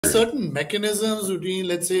certain mechanisms between,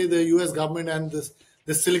 let's say, the U.S. government and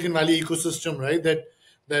this Silicon Valley ecosystem, right?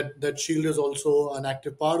 That Shield is also an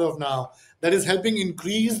active part of now. That is helping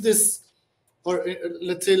increase this, or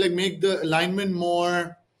let's say, like make the alignment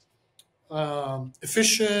more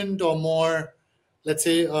efficient or more, let's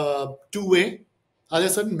say, two-way. Are there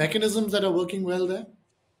certain mechanisms that are working well there?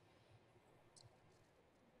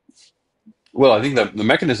 Well, I think the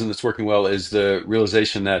mechanism that's working well is the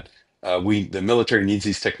realization that the military needs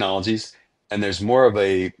these technologies, and there's more of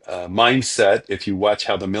a mindset if you watch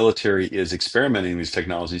how the military is experimenting with these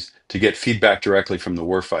technologies to get feedback directly from the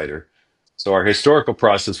warfighter. So our historical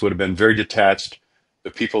process would have been very detached.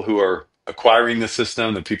 The people who are acquiring the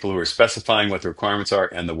system, the people who are specifying what the requirements are,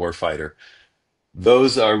 and the warfighter.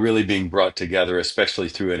 Those are really being brought together, especially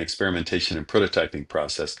through an experimentation and prototyping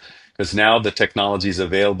process, because now the technology is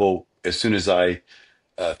available as soon as I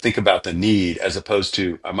think about the need, as opposed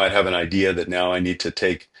to I might have an idea that now I need to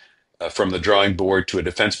take from the drawing board to a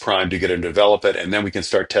defense prime to get it and develop it, and then we can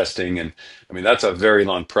start testing. And I mean, that's a very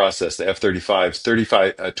long process. The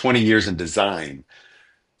F-35 20 years in design.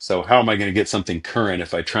 So how am I going to get something current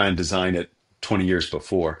if I try and design it 20 years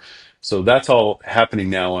before? So that's all happening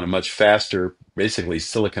now on a much faster, basically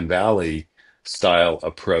Silicon Valley style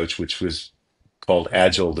approach, which was called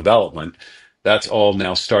agile development. That's all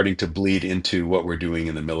now starting to bleed into what we're doing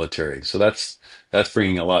in the military. So that's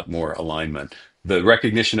bringing a lot more alignment. The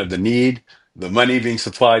recognition of the need, the money being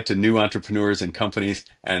supplied to new entrepreneurs and companies,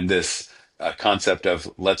 and this concept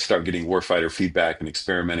of let's start getting warfighter feedback and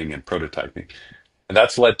experimenting and prototyping. And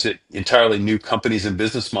that's led to entirely new companies and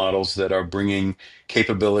business models that are bringing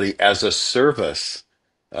capability as a service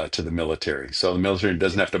to the military. So the military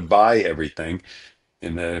doesn't have to buy everything.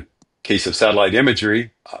 In the case of satellite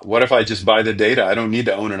imagery, what if I just buy the data? I don't need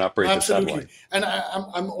to own and operate the Absolutely. satellite. And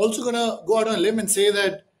I'm also gonna go out on a limb and say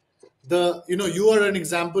that you are an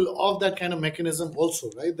example of that kind of mechanism also,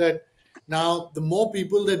 right? That now the more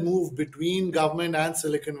people that move between government and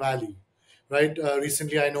Silicon Valley, right?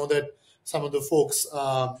 Recently, I know that some of the folks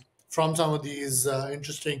from some of these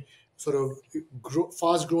interesting sort of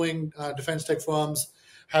fast-growing defense tech firms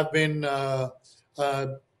have been uh,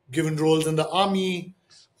 given roles in the army.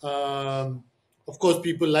 Of course,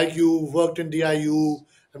 people like you who've worked in DIU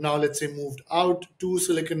have now, let's say, moved out to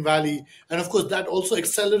Silicon Valley, and of course, that also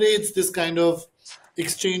accelerates this kind of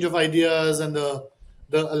exchange of ideas and the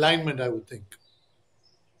alignment, I would think.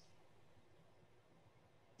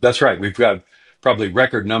 That's right. We've got probably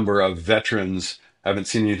record number of veterans. I haven't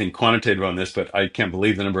seen anything quantitative on this, but I can't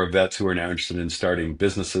believe the number of vets who are now interested in starting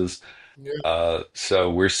businesses. Yeah, So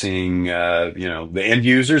we're seeing, the end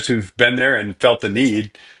users who've been there and felt the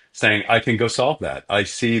need saying, I can go solve that. I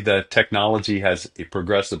see that technology has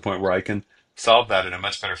progressed to the point where I can solve that in a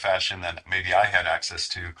much better fashion than maybe I had access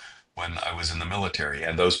to when I was in the military.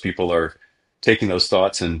 And those people are taking those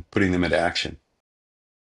thoughts and putting them into action.